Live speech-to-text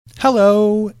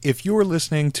Hello! If you're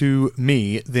listening to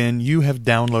me, then you have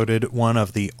downloaded one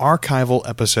of the archival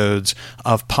episodes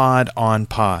of Pod on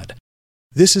Pod.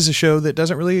 This is a show that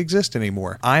doesn't really exist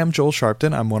anymore. I am Joel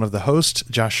Sharpton. I'm one of the hosts.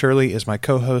 Josh Shirley is my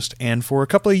co-host. And for a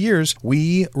couple of years,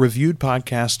 we reviewed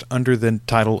podcasts under the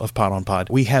title of Pod on Pod.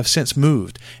 We have since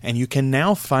moved, and you can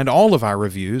now find all of our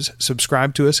reviews,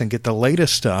 subscribe to us, and get the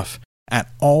latest stuff at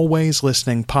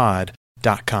alwayslisteningpod.com.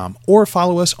 Or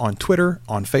follow us on Twitter,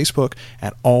 on Facebook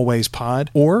at alwayspod,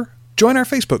 or join our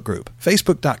Facebook group,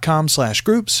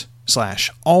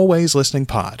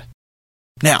 facebook.com/groups/alwayslisteningpod.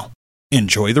 Now,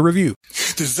 enjoy the review.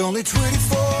 There's only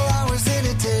 24 hours in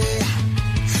a day.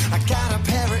 I got a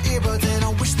pair of earbuds and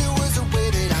I wish there was a way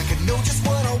that I could know just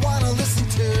what I want to listen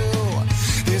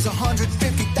to. There's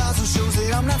 150,000 shows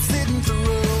that I'm not sitting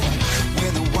through.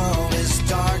 When the world is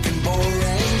dark and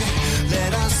boring,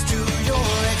 let us do your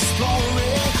exploring.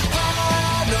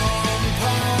 Pod on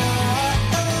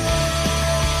pod.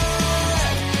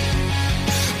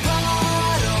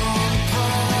 Pod on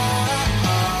pod.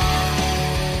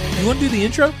 You want to do the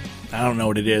intro? I don't know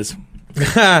what it is.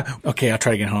 Okay, I'll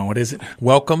try to get home. What is it?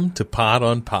 Welcome to Pod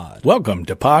on Pod, Welcome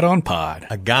to Pod on Pod,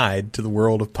 a guide to the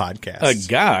world of podcasts. a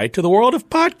guide to the world of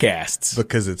podcasts.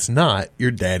 Because it's not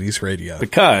your daddy's radio.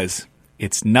 Because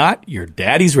it's not your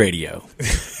daddy's radio.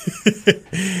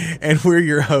 And we're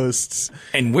your hosts.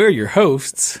 And we're your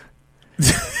hosts.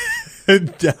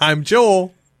 I'm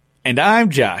Joel. And I'm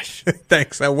Josh.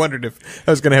 Thanks. I wondered if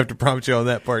I was going to have to prompt you on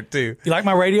that part too. You like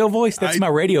my radio voice? That's my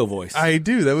radio voice. I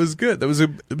do. That was good. It was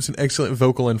an excellent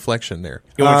vocal inflection there.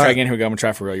 You want to try again? Here we go. I'm going to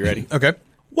try for real. You ready? Okay.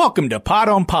 Welcome to Pod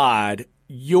on Pod,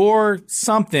 your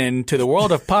something to the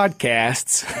world of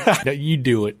podcasts. You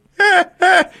do it.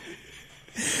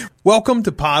 Welcome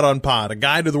to Pod on Pod, a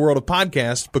guide to the world of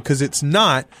podcasts because it's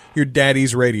not your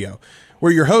daddy's radio.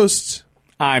 We're your hosts.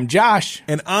 I'm Josh.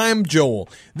 And I'm Joel.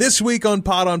 This week on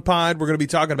Pod, we're going to be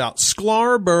talking about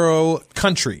Sklarbro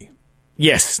Country.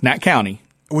 Yes, not county.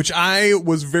 Which I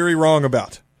was very wrong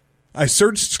about. I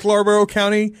searched Sklarbro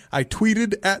County. I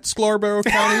tweeted at Sklarbro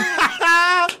County.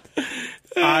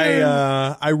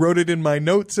 I wrote it in my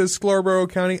notes as Sklarbro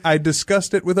County. I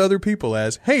discussed it with other people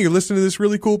as, hey, you're listening to this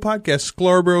really cool podcast,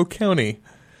 Sklarbro County.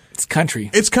 It's country.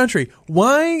 It's country.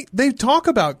 Why? They talk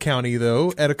about county,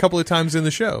 though, at a couple of times in the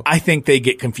show. I think they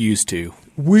get confused, too.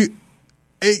 Why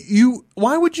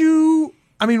would you?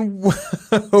 I mean,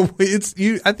 it's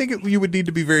you. I think you would need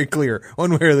to be very clear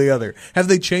one way or the other. Have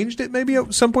they changed it maybe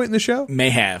at some point in the show?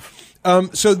 May have.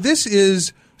 So this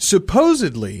is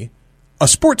supposedly a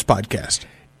sports podcast.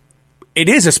 It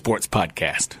is a sports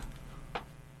podcast.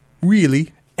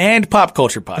 Really? And pop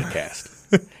culture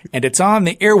podcast. And it's on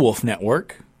the Earwolf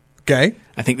Network. Okay.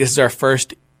 I think this is our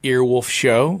first Earwolf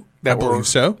show that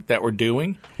we're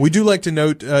doing. We do like to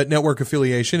note network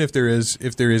affiliation if there is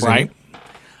right.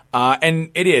 any.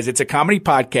 And it's a comedy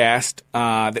podcast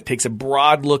that takes a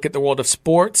broad look at the world of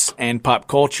sports and pop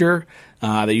culture.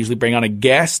 They usually bring on a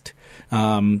guest.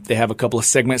 They have a couple of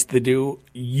segments they do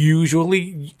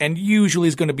usually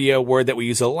is going to be a word that we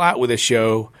use a lot with a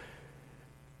show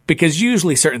because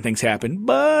usually certain things happen,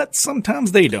 but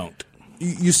sometimes they don't.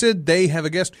 You said they have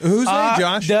a guest. Who's they,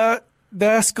 Josh? The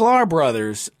Sklar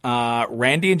brothers,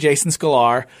 Randy and Jason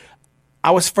Sklar.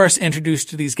 I was first introduced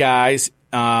to these guys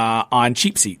on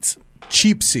Cheap Seats.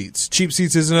 Cheap Seats. Cheap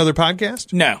Seats is another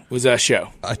podcast? No, it was a show.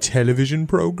 A television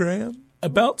program?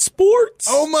 About sports.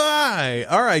 Oh, my.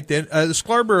 All right, then. The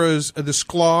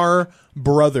Sklar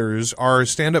brothers are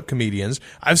stand-up comedians.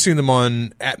 I've seen them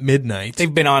on At Midnight.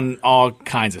 They've been on all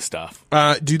kinds of stuff.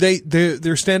 Do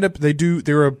they're stand-up,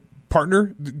 they're a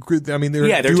partner? I mean, they're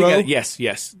a duo? Together.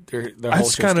 Yes. Their whole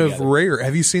That's kind of together. rare.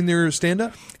 Have you seen their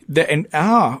stand-up?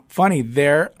 Funny.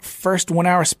 Their first 1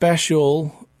 hour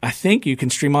special, I think you can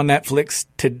stream on Netflix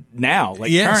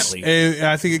currently.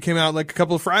 I think it came out like a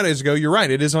couple of Fridays ago. You're right.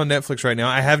 It is on Netflix right now.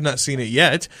 I have not seen it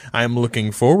yet. I'm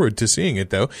looking forward to seeing it,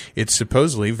 though. It's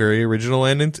supposedly very original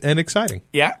and exciting.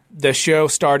 Yeah. The show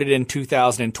started in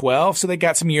 2012, so they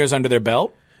got some years under their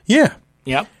belt. Yeah.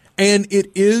 Yep. And it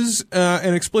is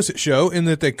an explicit show in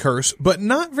that they curse, but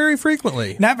not very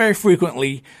frequently. Not very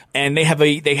frequently, and they have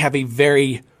a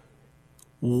very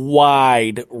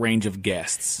wide range of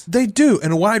guests. They do,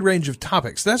 and a wide range of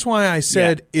topics. That's why I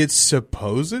said it's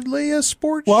supposedly a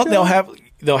sports show. Well,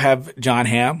 they'll have John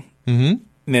Hamm, and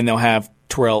then they'll have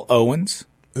Terrell Owens,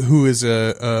 who is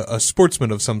a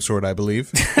sportsman of some sort, I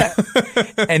believe.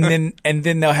 and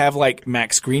then they'll have like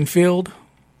Max Greenfield.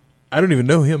 I don't even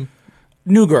know him.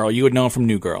 New Girl, you would know him from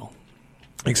New Girl.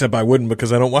 Except I wouldn't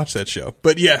because I don't watch that show.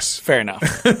 But yes. Fair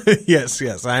enough.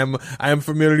 yes. I am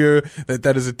familiar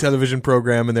that is a television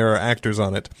program and there are actors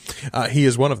on it. He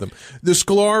is one of them. The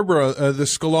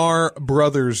Sklar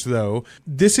brothers, though,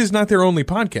 this is not their only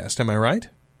podcast. Am I right?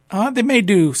 They may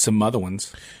do some other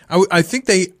ones. I think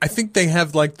they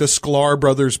have like the Sklar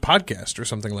Brothers podcast or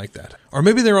something like that. Or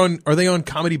maybe are they on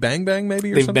Comedy Bang Bang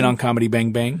maybe or They've something? been on Comedy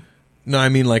Bang Bang. No, I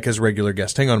mean like as regular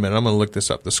guests. Hang on a minute. I'm going to look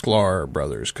this up. The Sklar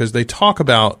Brothers, because they talk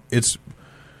about it's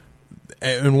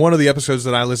in one of the episodes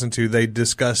that I listened to. They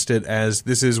discussed it as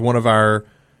this is one of our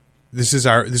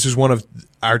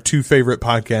two favorite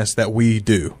podcasts that we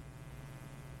do.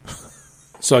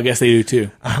 So I guess they do too.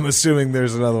 I'm assuming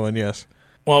there's another one. Yes.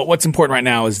 Well, what's important right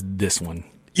now is this one.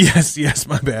 Yes,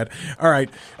 my bad. All right.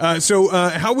 So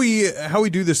how we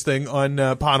do this thing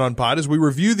on Pod is we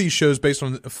review these shows based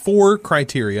on 4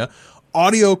 criteria: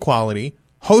 audio quality,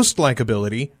 host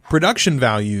likability, production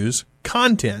values,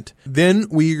 content. Then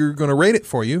we're going to rate it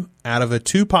for you out of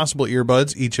 2 possible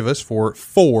earbuds, each of us, for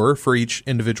 4 for each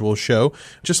individual show.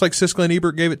 Just like Siskel and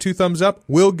Ebert gave it 2 thumbs up,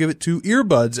 we'll give it 2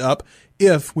 earbuds up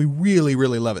if we really,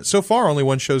 really love it. So far, only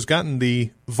one show's gotten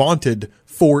the vaunted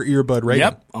 4 earbud rating.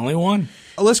 Yep, only one.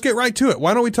 Let's get right to it.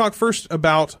 Why don't we talk first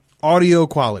about audio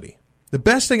quality? The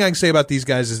best thing I can say about these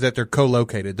guys is that they're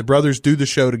co-located. The brothers do the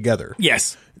show together.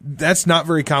 Yes. That's not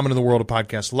very common in the world of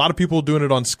podcasts. A lot of people doing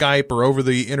it on Skype or over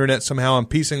the internet somehow and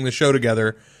piecing the show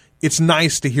together. It's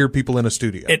nice to hear people in a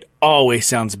studio. It always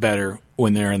sounds better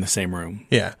when they're in the same room.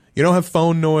 Yeah. You don't have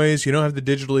phone noise. You don't have the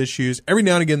digital issues. Every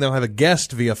now and again, they'll have a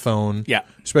guest via phone. Yeah.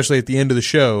 Especially at the end of the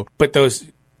show. But those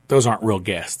aren't real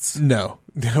guests. No.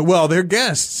 Well, they're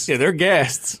guests. Yeah, they're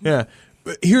guests. Yeah.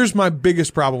 But here's my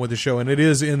biggest problem with the show, and it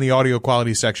is in the audio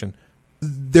quality section.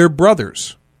 They're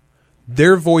brothers.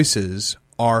 Their voices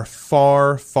are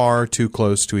far, far too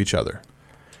close to each other.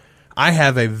 I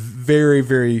have a very,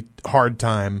 very hard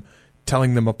time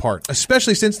telling them apart,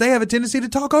 especially since they have a tendency to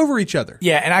talk over each other.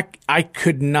 Yeah, and I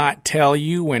could not tell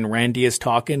you when Randy is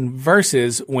talking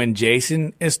versus when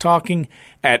Jason is talking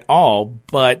at all,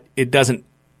 but it doesn't.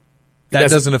 That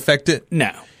doesn't affect it?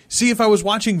 No. See, if I was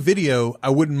watching video, I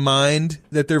wouldn't mind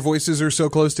that their voices are so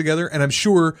close together, and I'm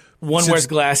sure one wears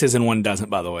glasses and one doesn't,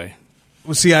 by the way.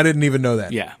 Well, see, I didn't even know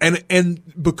that. Yeah. And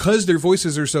because their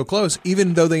voices are so close,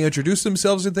 even though they introduce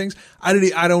themselves and things, I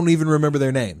don't even remember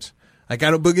their names. Like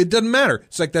but it doesn't matter.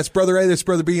 It's like that's brother A, that's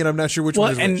brother B, and I'm not sure which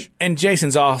one is which. And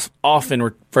Jason's often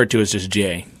referred to as just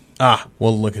Jay.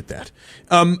 Well, look at that.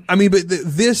 But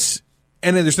this,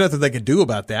 and there's nothing they can do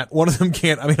about that. One of them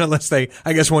can't. Unless I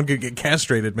guess one could get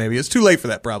castrated. Maybe it's too late for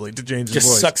that. Probably to change his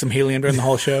voice. Just suck some helium during the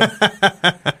whole show.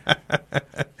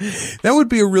 That would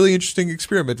be a really interesting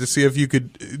experiment to see if you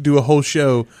could do a whole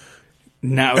show.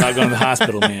 Not without going to the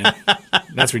hospital, man.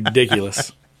 That's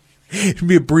ridiculous. It'd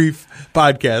be a brief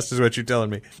podcast, is what you're telling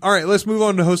me. All right, let's move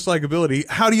on to host likability.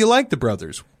 How do you like the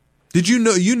brothers? Did you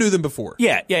knew them before?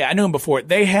 Yeah, I knew them before.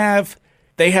 They have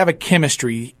a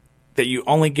chemistry that you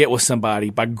only get with somebody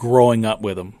by growing up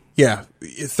with them. Yeah,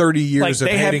 30 years of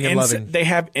hating and loving. They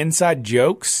have inside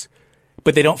jokes,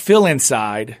 but they don't feel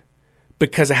inside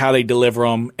because of how they deliver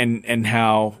them and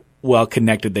how well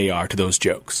connected they are to those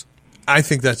jokes. I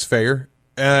think that's fair.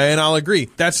 And I'll agree.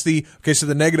 So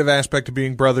the negative aspect of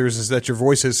being brothers is that your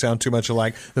voices sound too much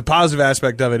alike. The positive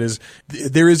aspect of it is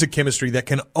there is a chemistry that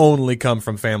can only come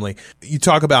from family. You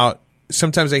talk about,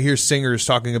 sometimes I hear singers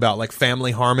talking about like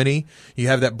family harmony. You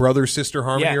have that brother-sister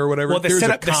harmony or whatever. Well, the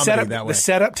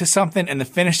setup to something and the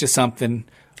finish to something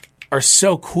are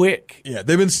so quick. Yeah,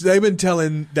 they've been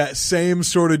telling that same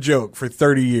sort of joke for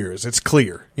 30 years. It's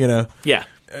clear, Yeah.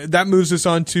 That moves us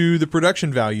on to the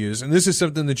production values. And this is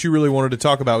something that you really wanted to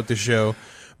talk about with the show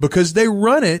because they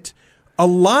run it a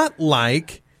lot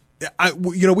like,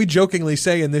 we jokingly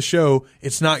say in this show,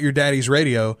 it's not your daddy's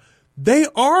radio. They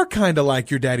are kind of like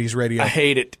your daddy's radio. I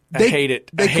hate it. I hate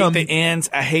the ins.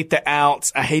 I hate the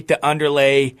outs. I hate the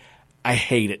underlay. I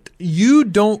hate it. You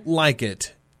don't like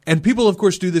it. And people, of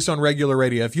course, do this on regular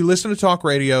radio. If you listen to talk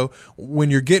radio, when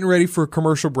you're getting ready for a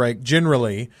commercial break,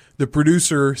 generally, the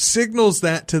producer signals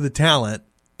that to the talent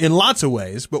in lots of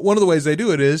ways. But one of the ways they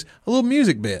do it is a little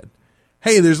music bed.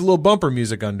 Hey, there's a little bumper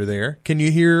music under there. Can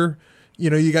you hear,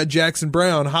 you got Jackson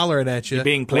Browne hollering at you. You're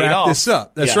being played wrap off. This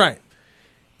up. That's right.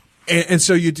 And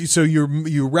so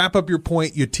you wrap up your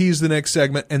point, you tease the next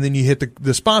segment, and then you hit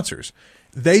the sponsors.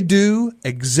 They do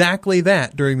exactly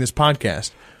that during this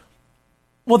podcast.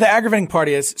 Well, the aggravating part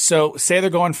is, so say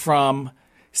they're going from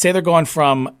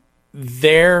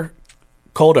their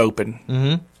cold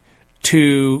open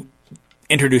to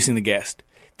introducing the guest.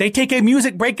 They take a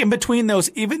music break in between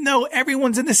those, even though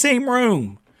everyone's in the same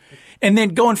room. And then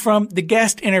going from the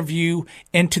guest interview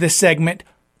into the segment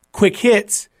Quick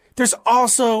Hits, there's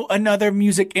also another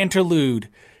music interlude.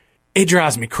 It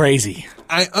drives me crazy.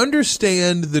 I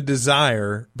understand the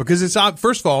desire because it's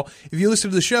first of all, if you listen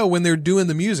to the show when they're doing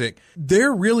the music,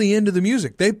 they're really into the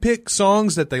music. They pick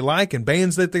songs that they like and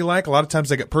bands that they like. A lot of times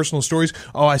they get personal stories.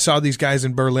 Oh, I saw these guys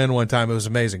in Berlin one time. It was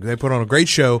amazing. They put on a great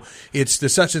show. It's the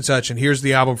such and such, and here's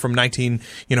the album from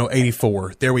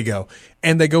 1984. There we go.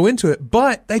 And they go into it,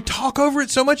 but they talk over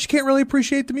it so much you can't really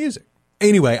appreciate the music.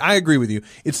 Anyway, I agree with you.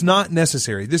 It's not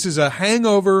necessary. This is a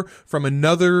hangover from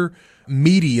another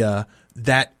media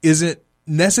that isn't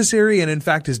necessary and in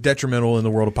fact is detrimental in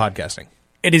the world of podcasting.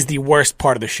 It is the worst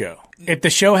part of the show. If the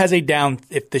show has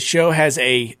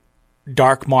a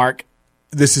dark mark,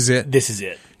 this is it. This is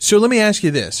it. So let me ask you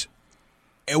this.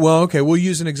 Well, okay, we'll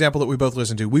use an example that we both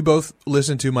listen to. We both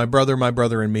listen to My Brother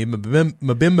and Me,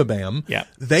 Mabim Bam. Yeah.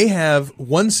 They have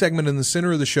one segment in the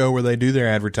center of the show where they do their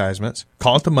advertisements.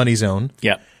 Call it the Money Zone.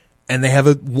 Yeah. And they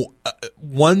have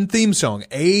one theme song,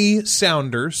 a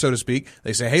sounder, so to speak.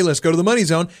 They say, hey, let's go to the Money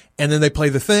Zone. And then they play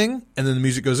the thing, and then the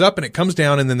music goes up, and it comes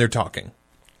down, and then they're talking.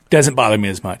 Doesn't bother me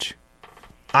as much.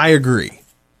 I agree.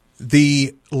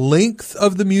 The length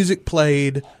of the music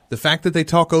played, the fact that they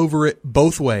talk over it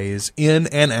both ways, in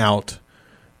and out,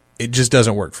 it just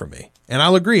doesn't work for me. And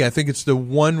I'll agree. I think it's the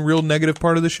one real negative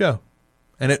part of the show.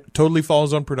 And it totally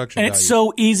falls on production value. And it's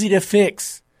so easy to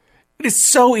fix. It is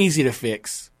so easy to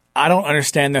fix. I don't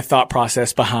understand their thought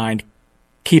process behind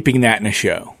keeping that in a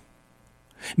show.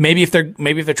 Maybe if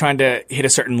they're trying to hit a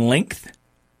certain length.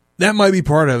 That might be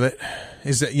part of it.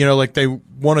 Is that, like they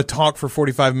want to talk for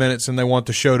 45 minutes and they want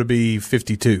the show to be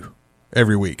 52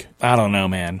 every week. I don't know,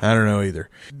 man. I don't know either.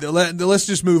 Let's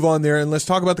just move on there and let's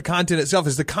talk about the content itself.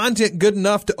 Is the content good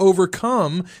enough to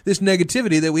overcome this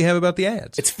negativity that we have about the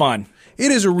ads? It's fun.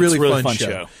 It is a really fun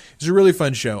show. It's a really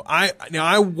fun show.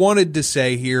 I wanted to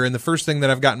say here, and the first thing that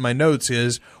I've got in my notes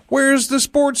is, where's the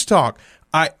sports talk?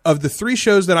 Of the 3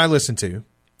 shows that I listen to,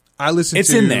 It's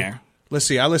in there. Let's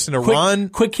see. I listen to Ron.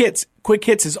 Quick Hits. Quick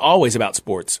Hits is always about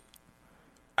sports.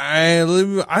 I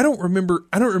don't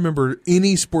remember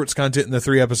any sports content in the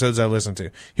 3 episodes I listened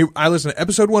to. I listened to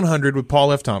episode 100 with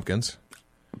Paul F. Tompkins.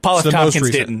 Paul F.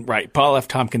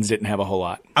 Tompkins didn't have a whole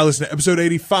lot. I listened to episode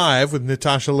 85 with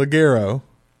Natasha Leggero,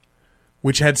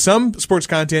 which had some sports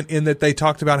content in that they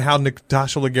talked about how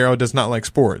Natasha Leggero does not like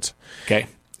sports. Okay.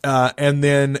 And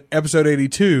then episode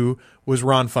 82 was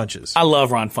Ron Funches. I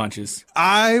love Ron Funches.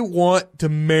 I want to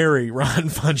marry Ron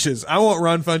Funches. I want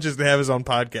Ron Funches to have his own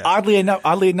podcast.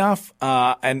 Oddly enough,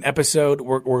 an episode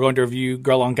we're going to review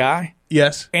Girl on Guy.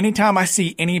 Yes. Anytime I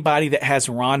see anybody that has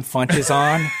Ron Funches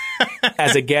on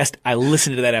as a guest, I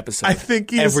listen to that episode.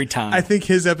 Every time. I think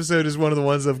his episode is one of the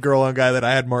ones of Girl on Guy that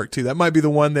I had marked too. That might be the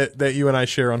one that you and I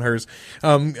share on hers.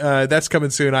 That's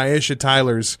coming soon. Aisha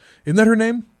Tyler's. Isn't that her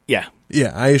name? Yeah.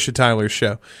 Yeah, Aisha Tyler's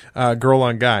show, Girl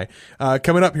on Guy,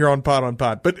 coming up here on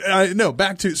Pod. But no,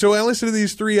 back to, so I listened to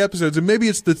these 3 episodes, and maybe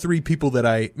it's the 3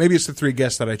 the 3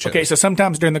 guests that I chose. Okay, so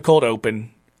sometimes during the cold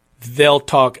open, they'll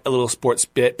talk a little sports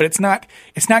bit, but it's not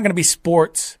going to be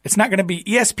sports. It's not going to be,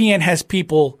 ESPN has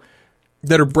people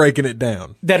that are breaking it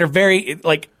down. That are very,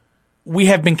 we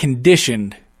have been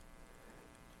conditioned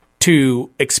to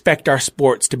expect our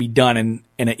sports to be done in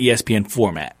an ESPN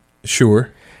format.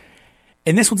 Sure.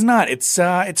 And this one's not. It's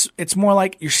more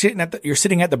like you're sitting at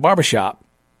the barbershop.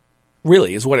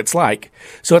 Really, is what it's like.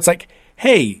 So it's like,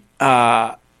 hey,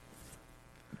 for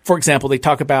example, they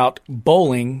talk about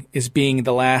bowling as being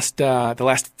the last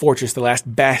fortress, the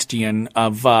last bastion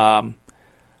of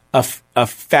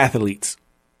fathletes.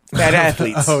 Fat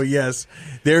athletes. Oh yes,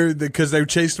 because they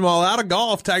chased them all out of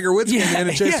golf. Tiger Woods came in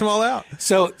and chased them all out.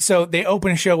 So they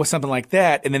open a show with something like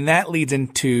that, and then that leads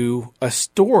into a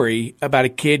story about a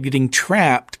kid getting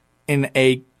trapped in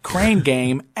a crane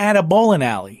game at a bowling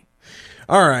alley.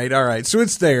 All right. So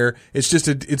it's there. It's just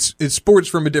it's sports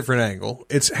from a different angle.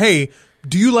 It's, hey,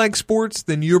 do you like sports?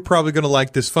 Then you're probably going to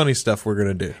like this funny stuff we're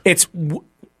going to do.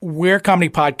 We're a comedy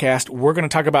podcast. We're going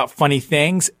to talk about funny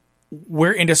things.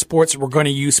 We're into sports. We're going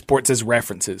to use sports as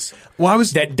references. Well,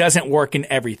 that doesn't work in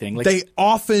everything. They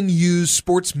often use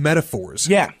sports metaphors.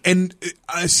 Yeah, and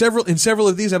in several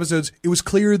of these episodes, it was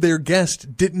clear their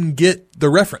guest didn't get the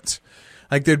reference.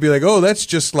 Like they'd be like, "Oh, that's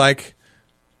just like,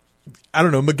 I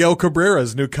don't know, Miguel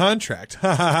Cabrera's new contract."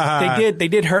 They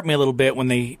did hurt me a little bit when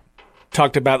they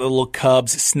talked about the little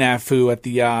Cubs snafu at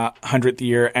the 100th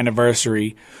year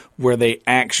anniversary, where they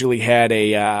actually had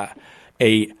a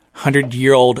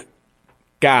 100-year-old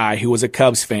guy who was a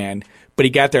Cubs fan, but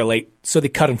he got there late, so they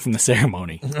cut him from the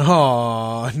ceremony.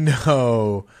 Oh,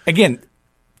 no. Again,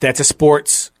 that's a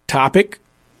sports topic.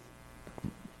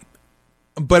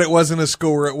 But it wasn't a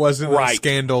score. It wasn't a Right.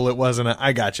 scandal. It wasn't a.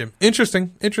 I got you.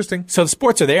 Interesting. So the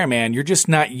sports are there, man. You're just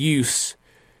not used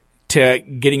to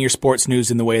getting your sports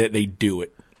news in the way that they do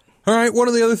it. All right, one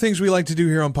of the other things we like to do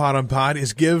here on Pod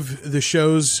is give the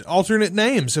shows alternate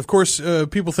names. Of course,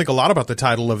 people think a lot about the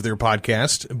title of their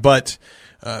podcast, but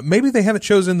maybe they haven't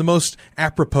chosen the most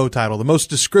apropos title, the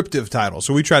most descriptive title.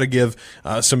 So we try to give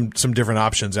some different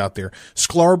options out there.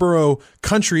 Sklarbro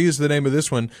Country is the name of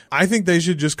this one. I think they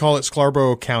should just call it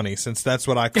Sklarbro County, since that's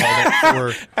what I called it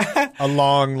for a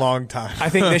long, long time. I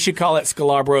think they should call it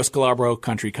Sklarbro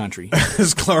Country.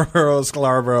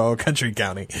 Sklarbro Country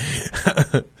County.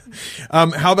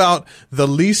 How about the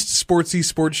least sportsy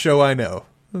sports show I know?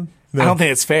 No. I don't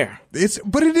think it's fair.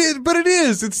 But it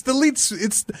is. It's the least.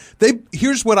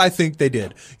 Here's what I think they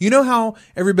did. You know how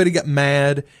everybody got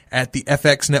mad at the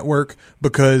FX network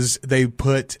because they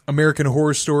put American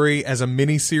Horror Story as a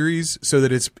mini series so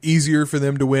that it's easier for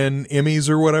them to win Emmys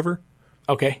or whatever?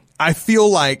 Okay. I feel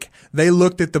like they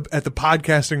looked at the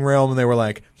podcasting realm and they were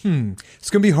like, it's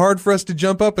going to be hard for us to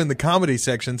jump up in the comedy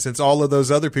section since all of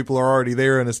those other people are already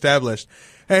there and established.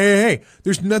 Hey,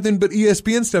 there's nothing but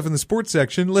ESPN stuff in the sports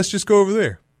section. Let's just go over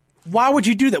there. Why would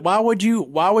you do that? Why would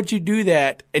you do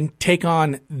that and take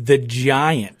on the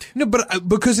giant? No, but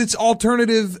because it's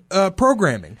alternative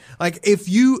programming. Like if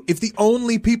the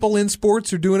only people in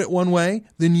sports are doing it one way,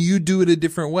 then you do it a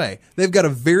different way. They've got a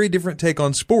very different take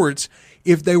on sports.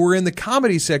 If they were in the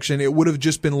comedy section, it would have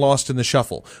just been lost in the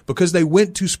shuffle. Because they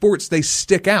went to sports, they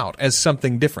stick out as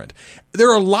something different.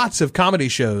 There are lots of comedy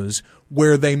shows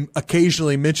where they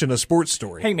occasionally mention a sports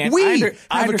story. Hey, man, we I have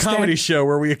a understand. comedy show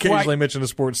where we occasionally mention a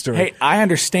sports story. Hey, I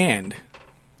understand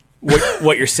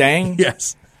what you're saying.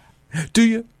 Yes. Do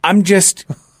you?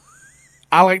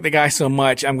 I like the guy so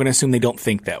much, I'm going to assume they don't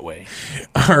think that way.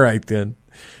 All right, then.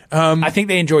 I think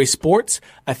they enjoy sports.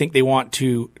 I think they want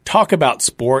to talk about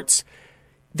sports.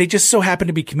 They just so happen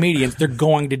to be comedians. They're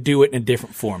going to do it in a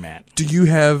different format. Do you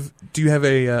have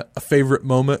a favorite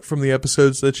moment from the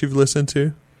episodes that you've listened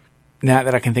to? Not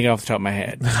that I can think of off the top of my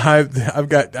head. I've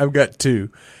got two,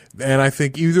 and I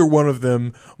think either one of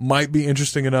them might be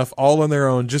interesting enough all on their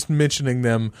own. Just mentioning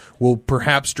them will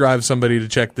perhaps drive somebody to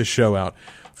check this show out.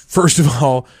 First of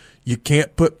all, you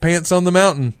can't put pants on the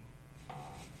mountain.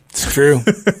 It's true.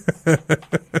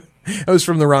 That was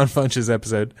from the Ron Funches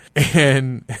episode.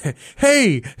 And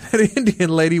hey, that Indian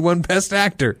lady won Best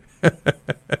Actor.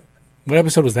 What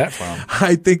episode was that from?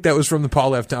 I think that was from the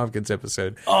Paul F. Tompkins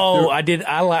episode. Oh, I did.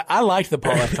 I liked the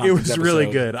Paul F. Tompkins It was episode.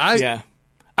 really good. I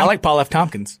like Paul F.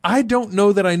 Tompkins. I don't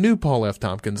know that I knew Paul F.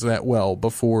 Tompkins that well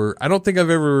before. I don't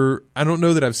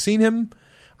know that I've seen him.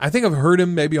 I think I've heard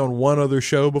him maybe on one other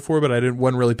show before, but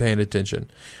wasn't really paying attention.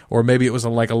 Or maybe it was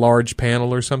like a large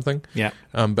panel or something. Yeah.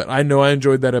 But I know I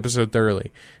enjoyed that episode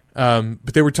thoroughly.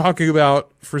 But they were talking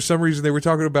about, for some reason,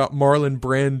 Marlon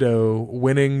Brando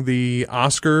winning the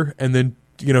Oscar, and then,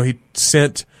 he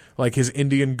sent like his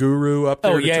Indian guru up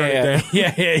there to turn it down.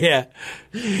 Yeah.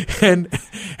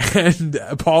 And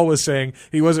Paul was saying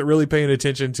he wasn't really paying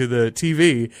attention to the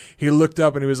TV. He looked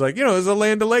up and he was like, there's a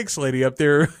Land O'Lakes lady up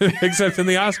there accepting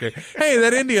the Oscar. Hey,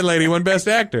 that Indian lady won Best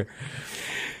Actor.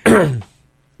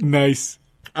 Nice.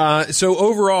 So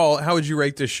overall, how would you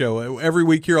rate this show? Every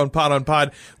week here on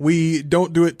Pod, we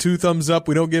don't do it 2 thumbs up.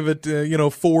 We don't give it,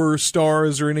 4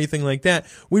 stars or anything like that.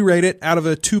 We rate it out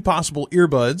of 2 possible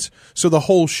earbuds. So the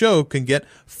whole show can get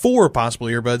 4 possible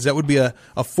earbuds. That would be a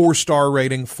 4-star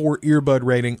rating, 4 earbud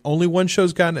rating. Only one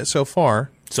show's gotten it so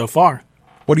far.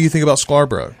 What do you think about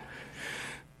Sklarbro?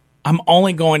 I'm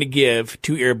only going to give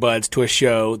 2 earbuds to a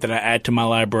show that I add to my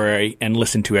library and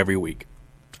listen to every week.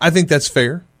 I think that's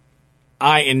fair.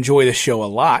 I enjoy the show a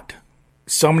lot,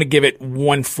 so I'm going to give it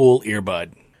 1 full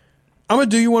earbud. I'm going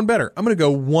to do you one better. I'm going to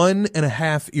go 1.5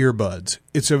 earbuds.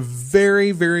 It's a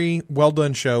very, very well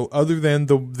done show, other than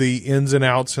the ins and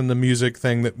outs and the music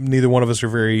thing that neither one of us are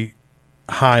very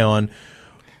high on.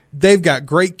 They've got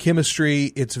great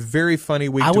chemistry. It's very funny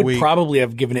week to week. I would probably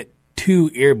have given it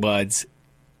 2 earbuds.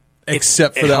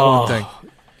 Except for that one thing.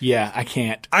 Yeah, I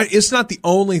can't. It's not the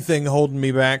only thing holding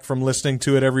me back from listening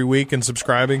to it every week and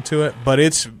subscribing to it, but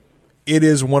it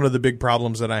is one of the big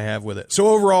problems that I have with it. So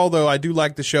overall, though, I do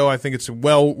like the show. I think it's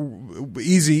a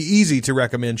easy to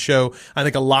recommend show. I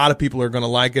think a lot of people are going to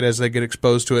like it as they get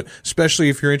exposed to it, especially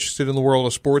if you're interested in the world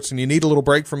of sports and you need a little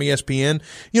break from ESPN.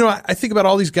 I think about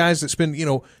all these guys that spend,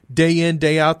 day in,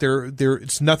 day out,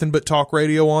 it's nothing but talk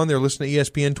radio on. They're listening to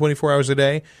ESPN 24 hours a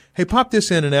day. Hey, pop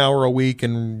this in an hour a week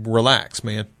and relax,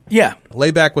 man. Yeah.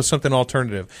 Lay back with something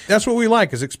alternative. That's what we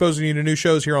like, is exposing you to new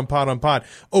shows here on Pod.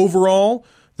 Overall,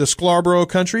 the Sklarbro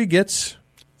Country gets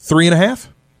 3.5.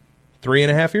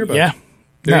 3.5 earbuds. Yeah.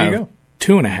 There you go.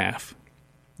 2.5.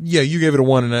 Yeah, you gave it a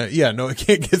 1.5. Yeah, no, it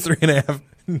can't get 3.5.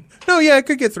 No, yeah, it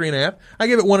could get 3.5. I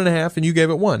gave it 1.5, and you gave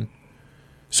it 1.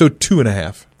 So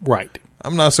 2.5. Right.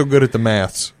 I'm not so good at the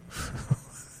maths.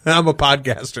 I'm a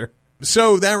podcaster.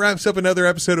 So that wraps up another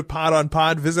episode of Pod on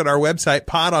Pod. Visit our website,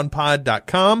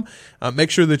 podonpod.com.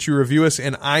 Make sure that you review us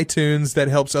in iTunes. That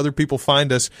helps other people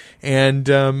find us. And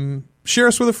share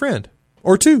us with a friend.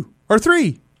 Or 2. Or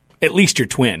 3. At least your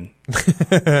twin.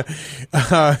 That's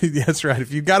right.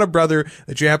 If you've got a brother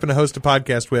that you happen to host a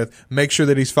podcast with, make sure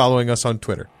that he's following us on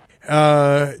Twitter. Do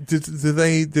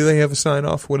they have a sign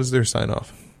off? What is their sign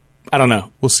off? I don't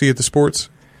know. We'll see you at the sports.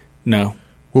 No.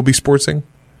 We'll be sportsing.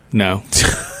 No.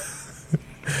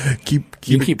 You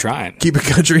keep trying. Keep it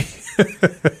country.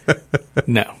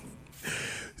 No.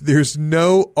 There's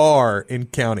no R in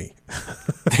county.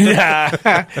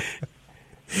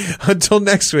 Until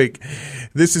next week,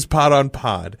 this is Pod on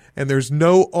Pod, and there's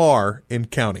no R in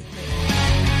county.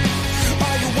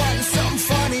 Are you wanting something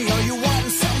funny? Are you wanting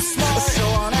something smart? A show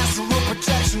on astral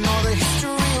projection or the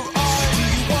history of art? Do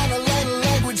you want to learn a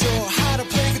language or how to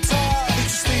play guitar?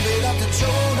 Just leave it up to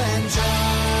Joel and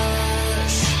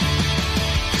Josh.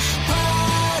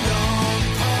 Pod on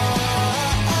Pod.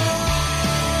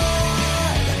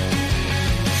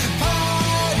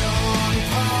 Pod on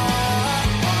Pod.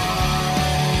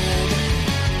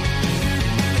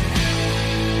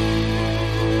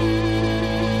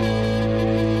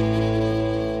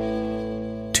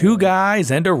 Two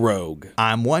guys and a rogue.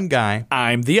 I'm one guy,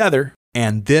 I'm the other.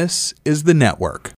 and this is the network.